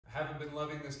haven't been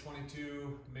loving this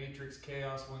 22 Matryx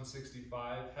Khaos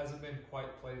 165. Hasn't been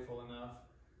quite playful enough.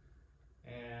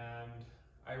 And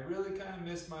I really kind of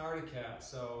missed my Arctic Cat,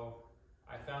 so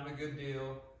I found a good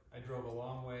deal. I drove a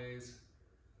long ways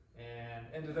and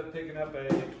ended up picking up a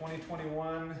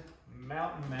 2021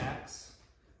 Mountain Max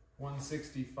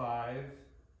 165,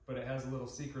 but it has a little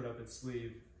secret up its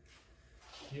sleeve.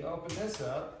 You open this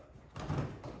up,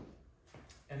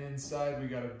 and inside we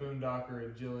got a Boondocker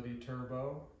Agility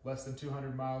Turbo, less than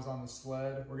 200 miles on the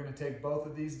sled. We're gonna take both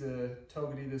of these to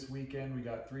Togwotee this weekend. We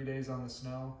got 3 days on the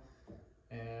snow,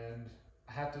 and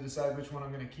I have to decide which one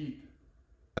I'm gonna keep.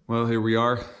 Well, here we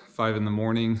are, 5 in the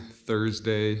morning,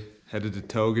 Thursday, headed to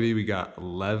Togwotee. We got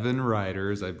 11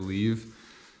 riders, I believe,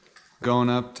 going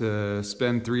up to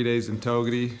spend 3 days in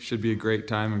Togwotee. Should be a great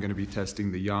time. I'm gonna be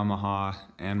testing the Yamaha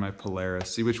and my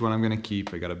Polaris, see which one I'm gonna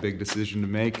keep. I got a big decision to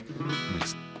make.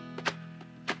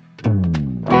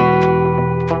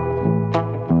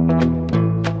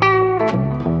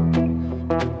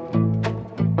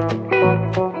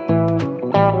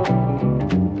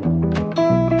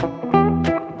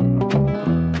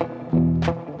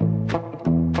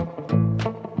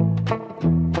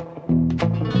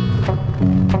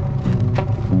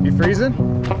 You freezing?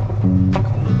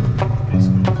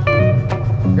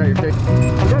 Got your face.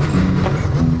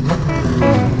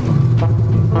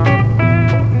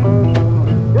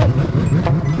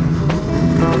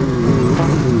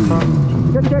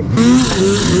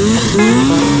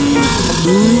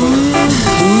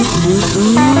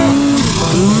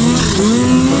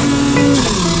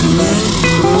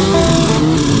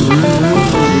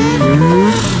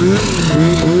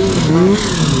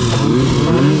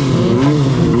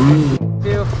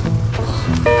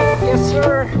 Yes,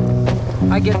 sir.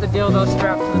 I get the dildo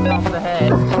strapped to the top of the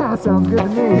head. Sounds good to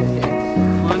me.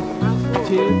 1,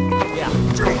 2, yeah.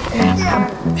 3, yeah.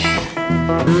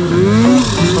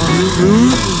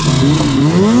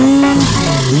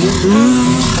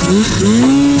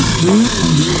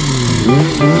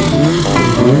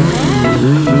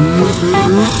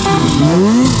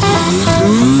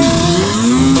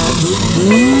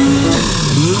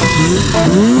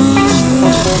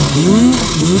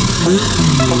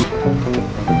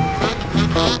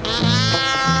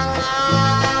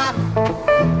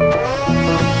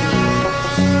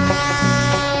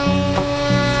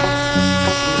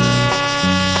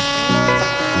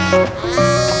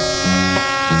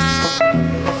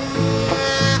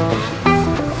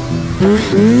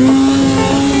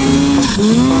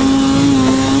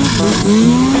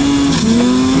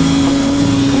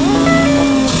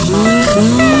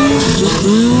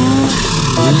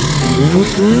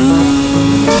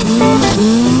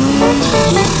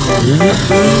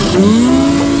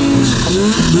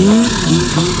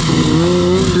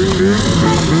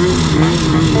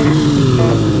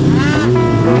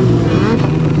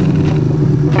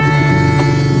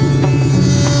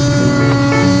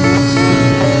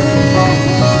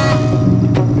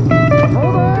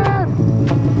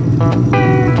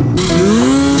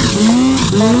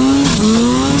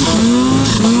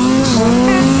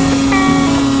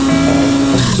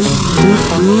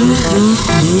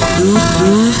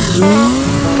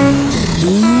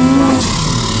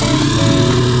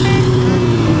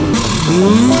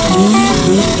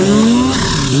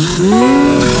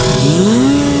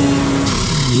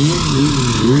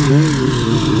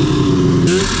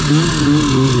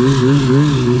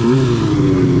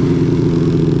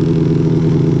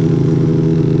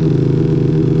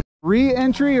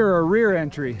 Re-entry or a rear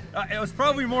entry? It was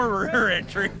probably more rear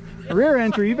entry. Rear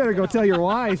entry, you better go tell your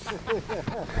wife.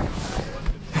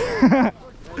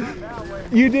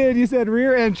 You did, you said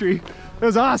rear entry. It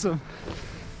was awesome.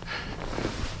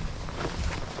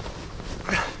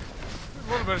 A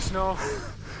little bit of snow.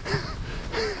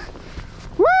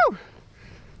 Woo!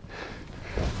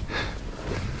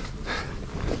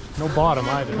 No bottom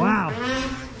either. Wow.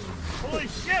 Holy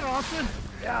shit, Austin.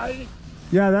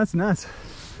 Yeah, that's nuts.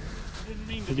 Didn't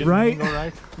mean to get Right,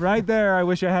 right. right there. I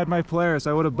wish I had my Polaris.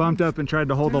 I would have bumped up and tried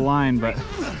to hold the line, but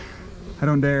I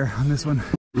don't dare on this one.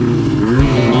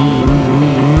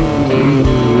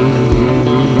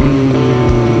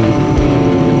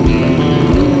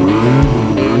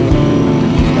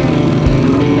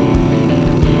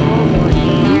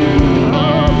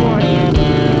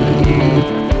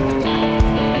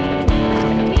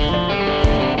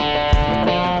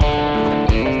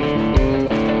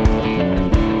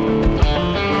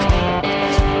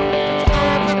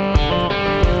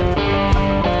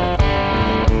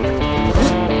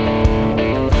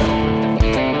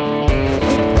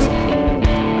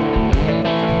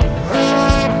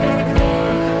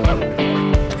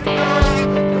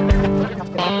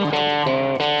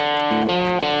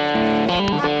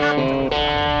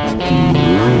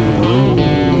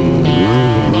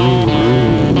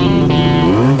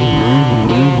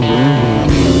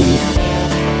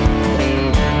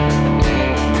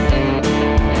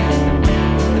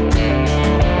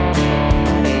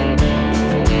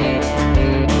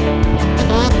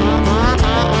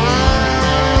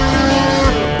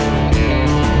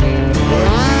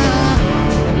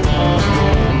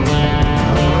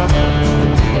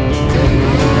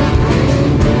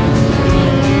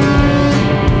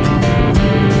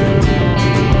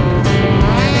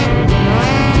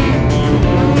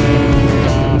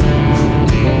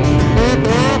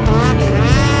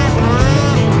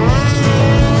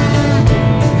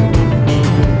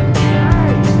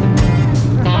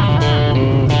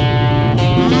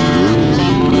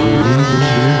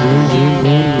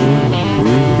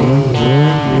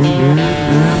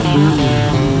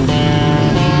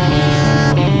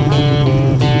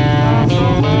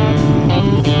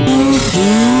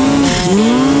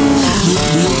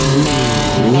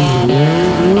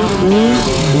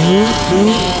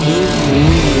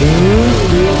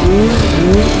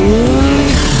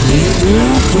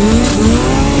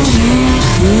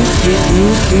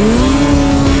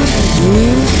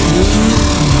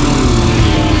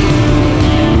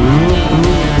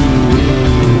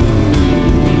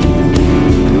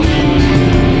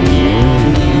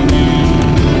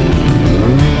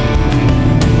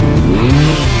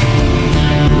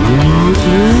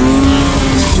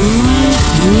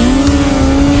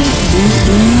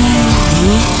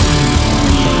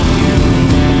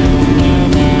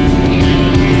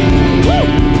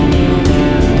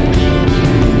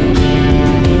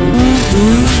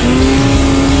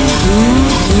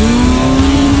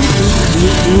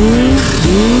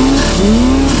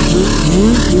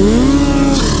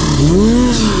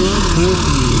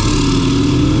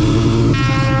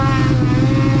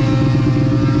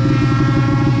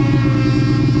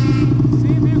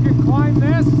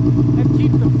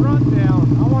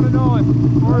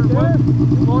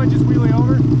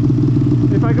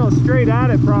 Straight at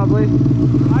it, probably.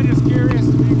 I'm just curious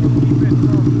if you can keep it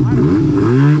from, I don't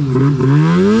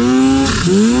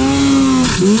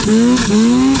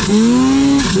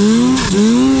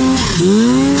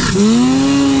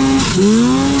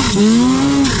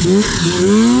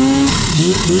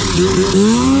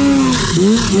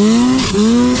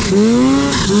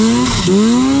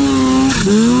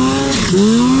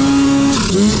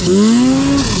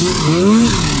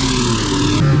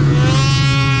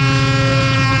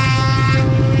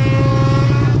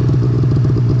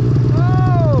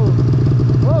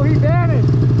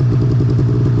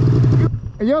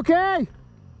Are you okay?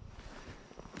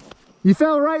 You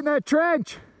fell right in that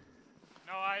trench.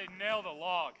 No, I nailed a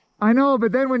log. I know,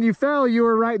 but then when you fell, you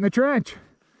were right in the trench.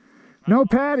 No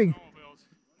padding. Snowmobiles.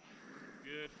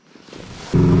 Good.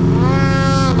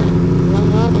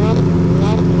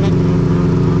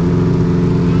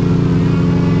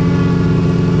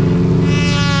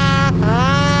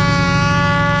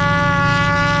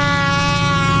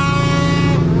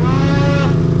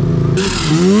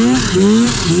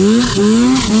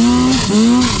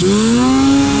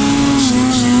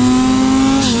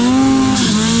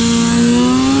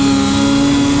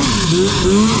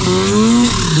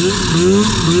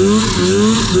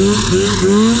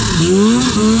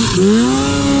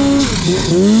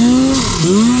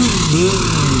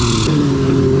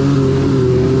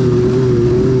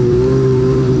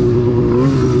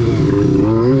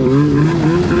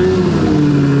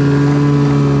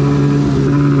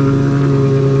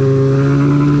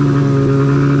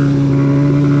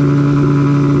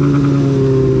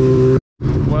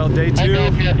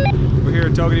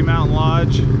 Togwotee Mountain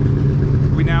Lodge.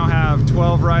 We now have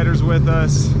 12 riders with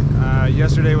us.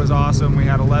 Yesterday was awesome. We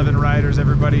had 11 riders.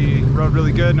 Everybody rode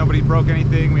really good. Nobody broke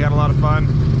anything. We had a lot of fun.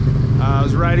 I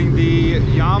was riding the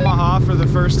Yamaha for the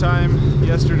first time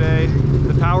yesterday.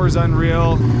 The power's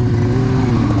unreal.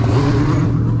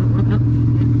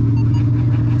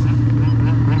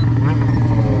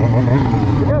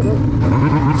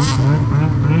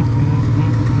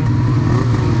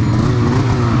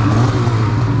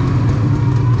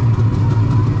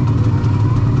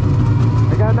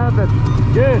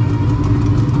 Good.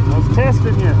 I was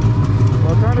testing you.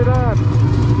 Well, turn it on.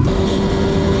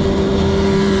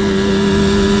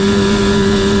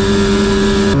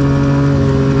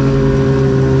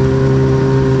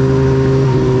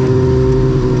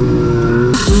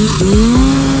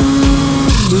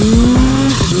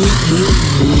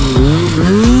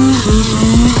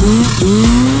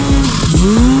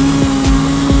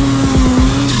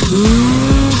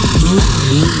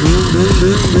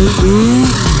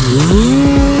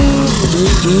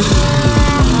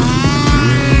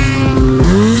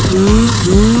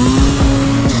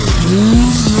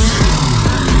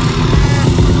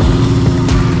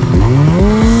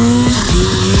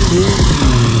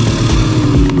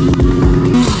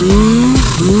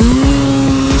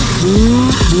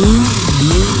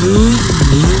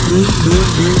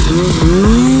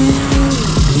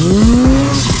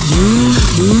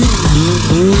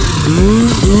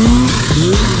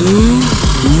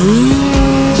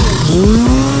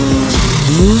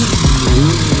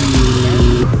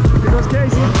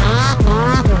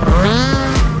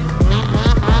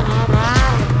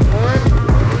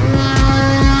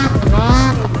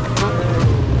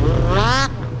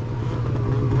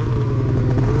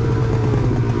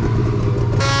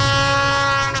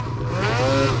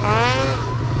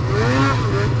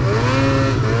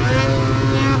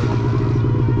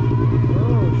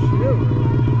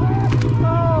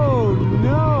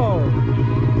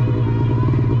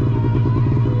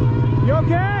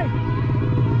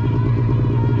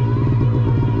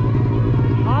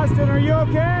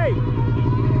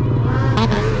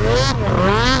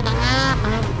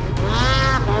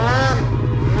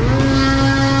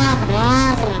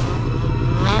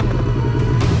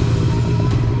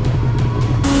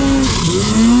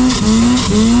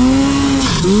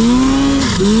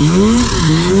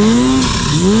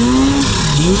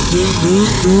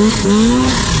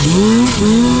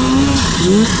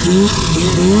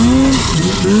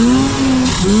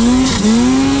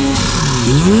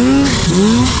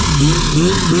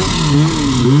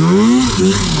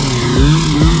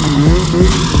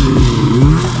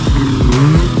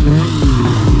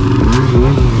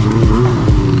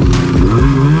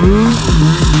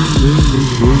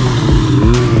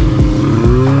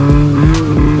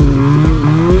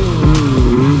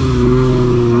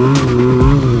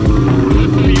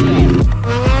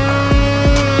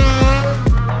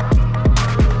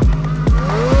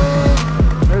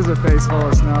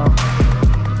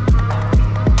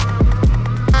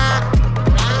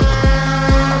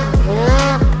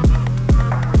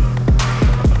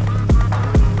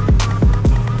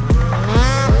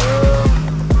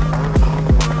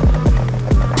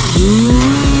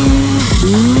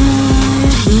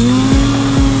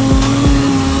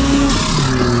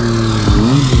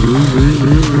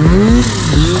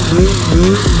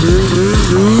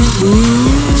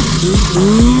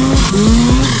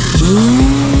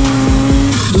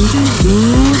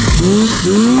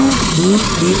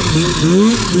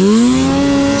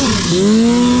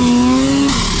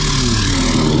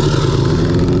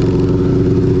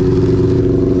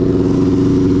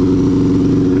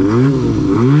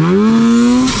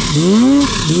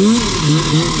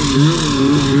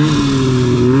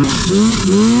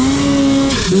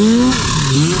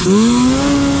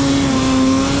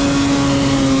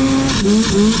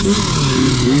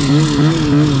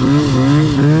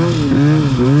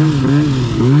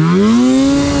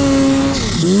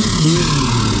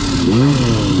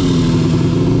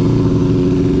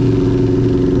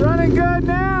 Running good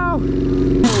now.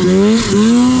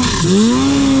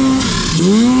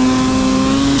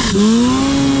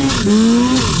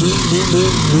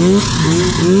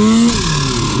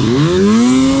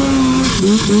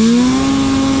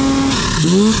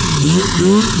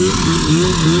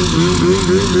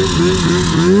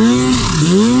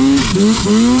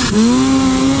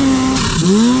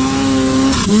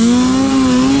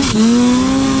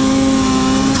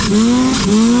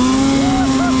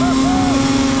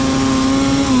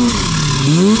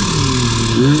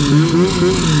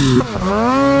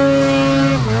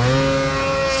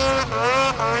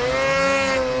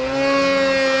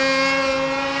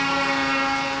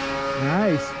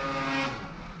 Nice.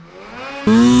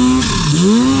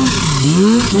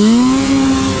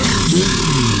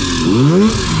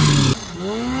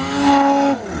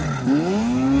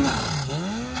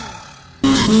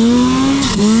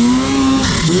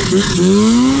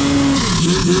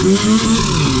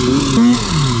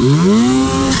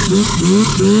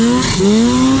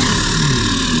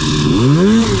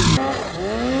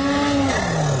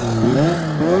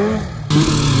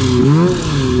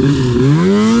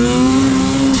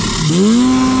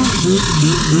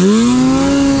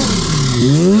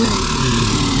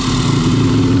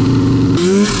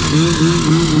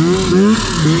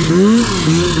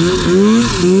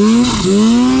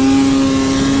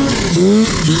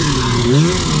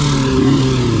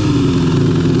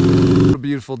 What a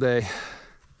beautiful day.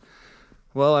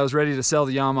 Well, I was ready to sell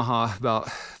the Yamaha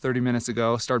about 30 minutes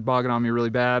ago. Started bogging on me really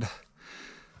bad.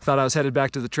 Thought I was headed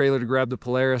back to the trailer to grab the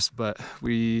Polaris, but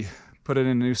we put it in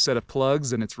a new set of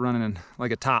plugs and it's running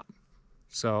like a top.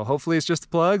 So hopefully it's just the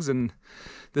plugs and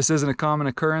this isn't a common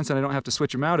occurrence and I don't have to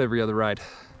switch them out every other ride.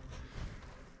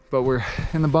 But we're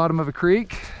in the bottom of a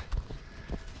creek.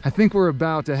 I think we're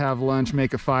about to have lunch,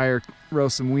 make a fire,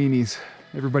 roast some weenies.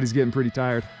 Everybody's getting pretty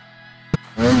tired.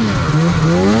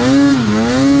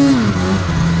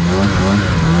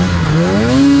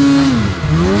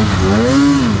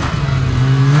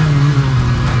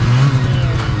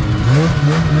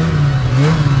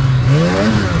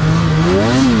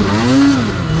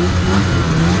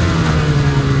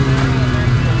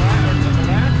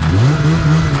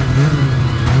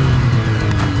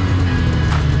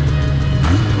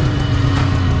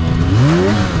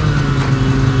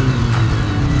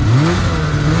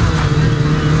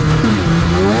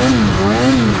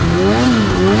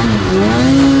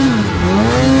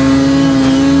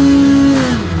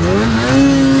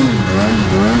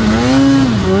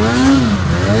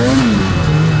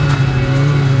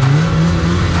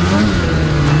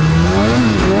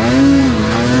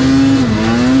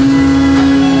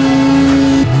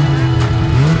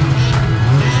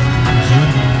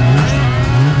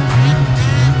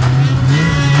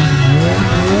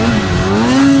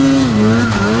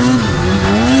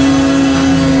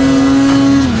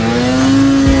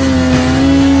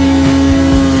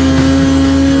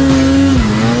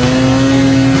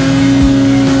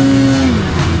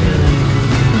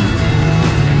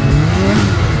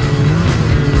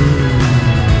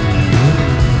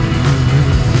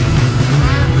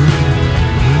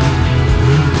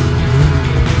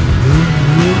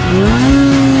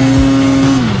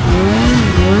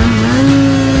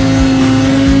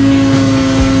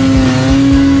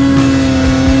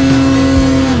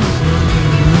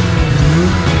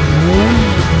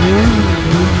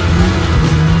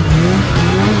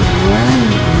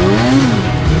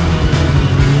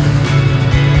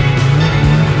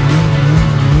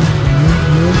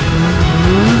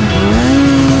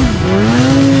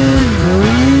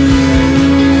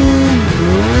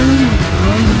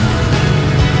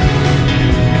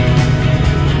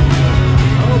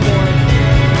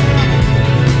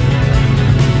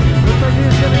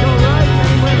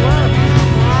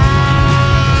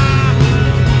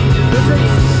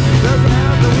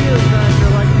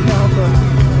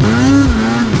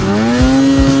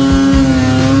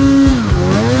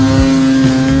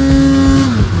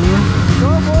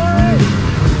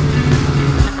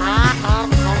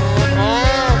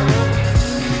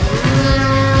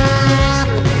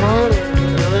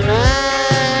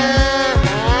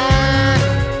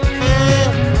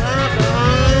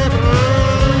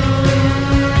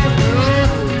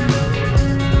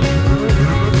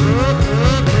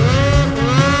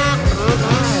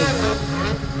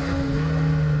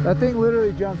 That thing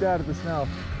literally jumped out of the snow.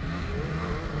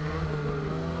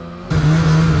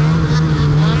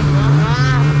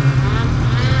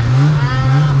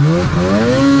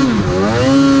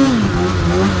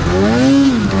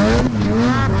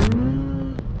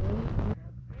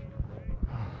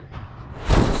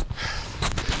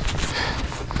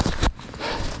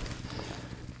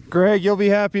 Greg, you'll be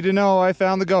happy to know I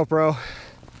found the GoPro.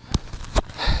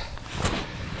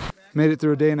 Made it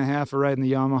through a day and a half of riding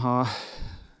the Yamaha.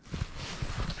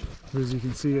 As you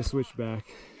can see, a switchback.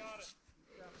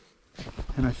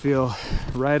 And I feel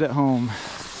right at home.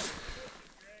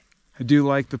 I do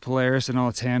like the Polaris and all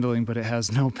its handling, but it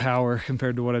has no power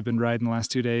compared to what I've been riding the last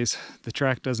 2 days. The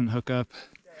track doesn't hook up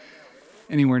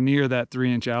anywhere near that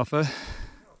 3-inch alpha.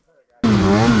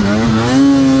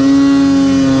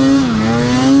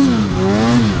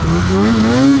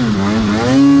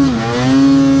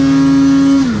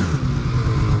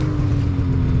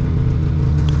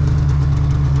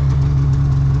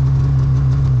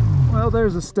 Well,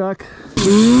 there's a stuck.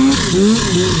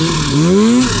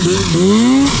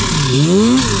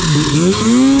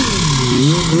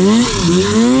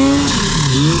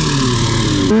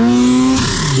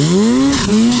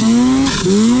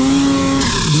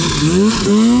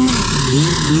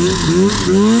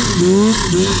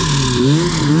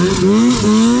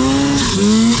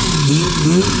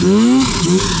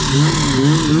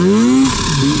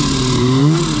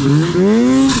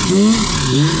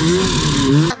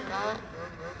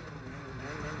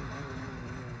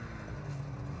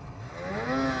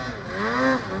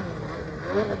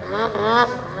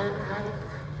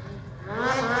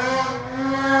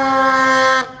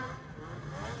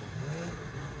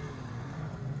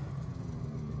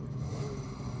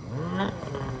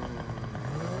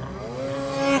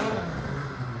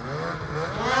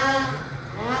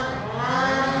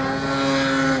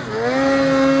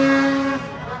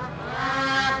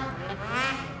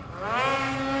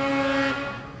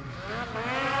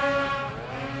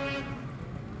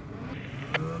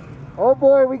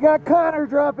 got Connor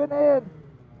dropping in.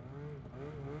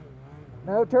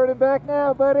 No turning back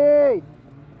now, buddy.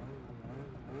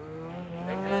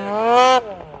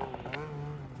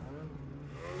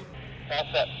 Pass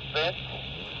that fence.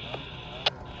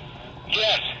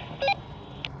 Yes.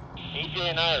 EJ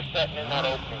and I are sitting in that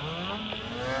opening.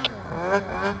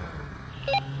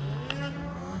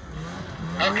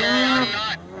 Okay, I'm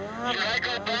not. Should I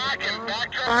go back and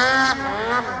backtrack?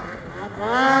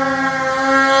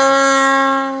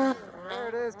 There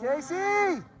it is,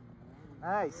 Casey.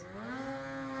 Nice.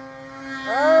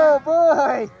 Oh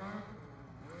boy.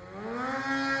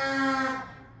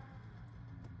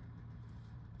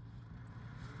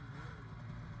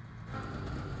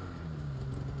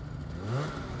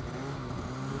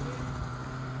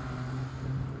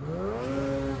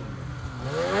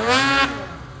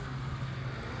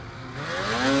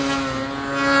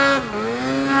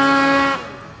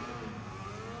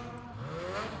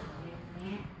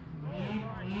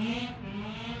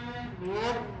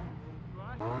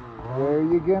 Where are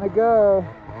you gonna go?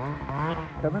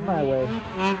 Coming my way.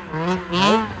 Nope.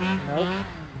 Nope.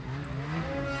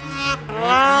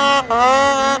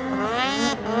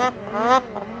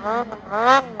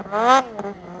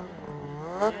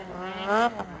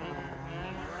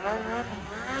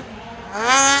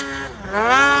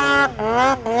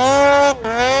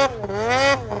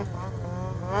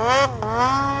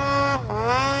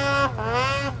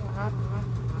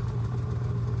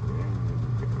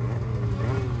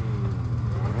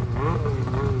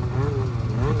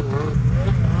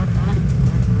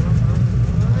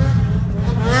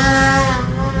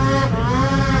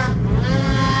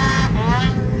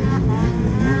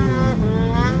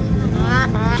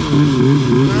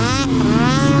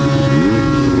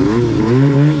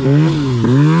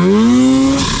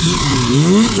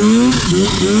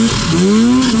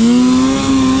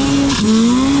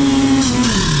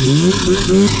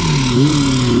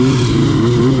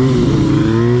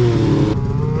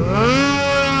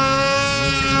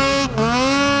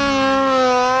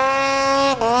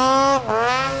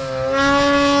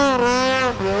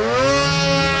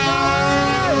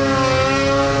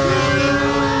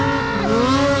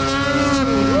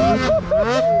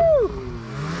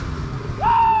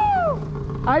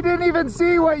 I didn't even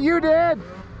see what you did.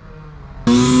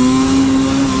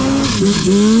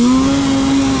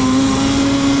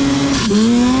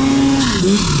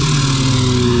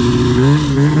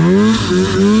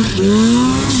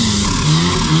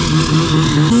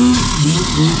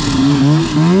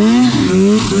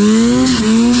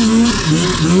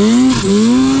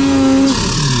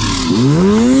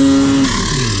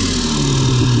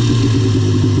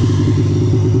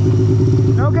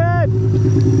 No good.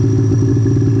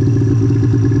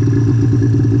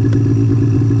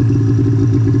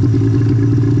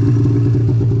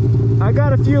 I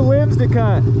got a few limbs to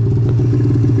cut.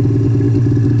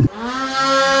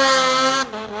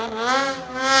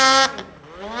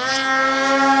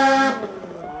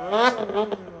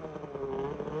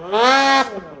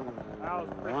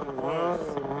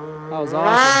 That was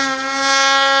awesome.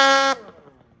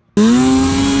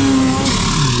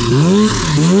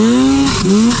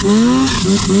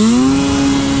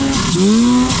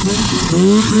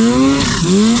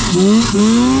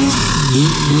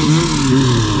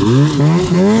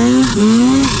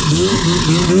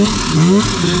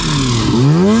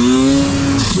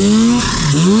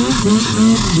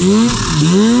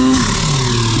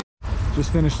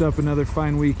 Just finished up another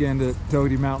fine weekend at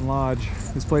Togwotee Mountain Lodge.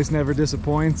 This place never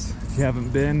disappoints. If you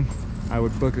haven't been, I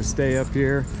would book a stay up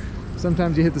here.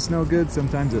 Sometimes you hit the snow good,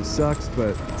 sometimes it sucks,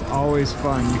 but it's always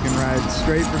fun. You can ride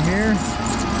straight from here.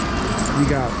 You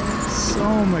got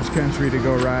so much country to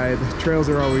go ride. The trails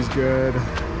are always good.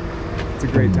 It's a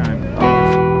great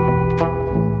time.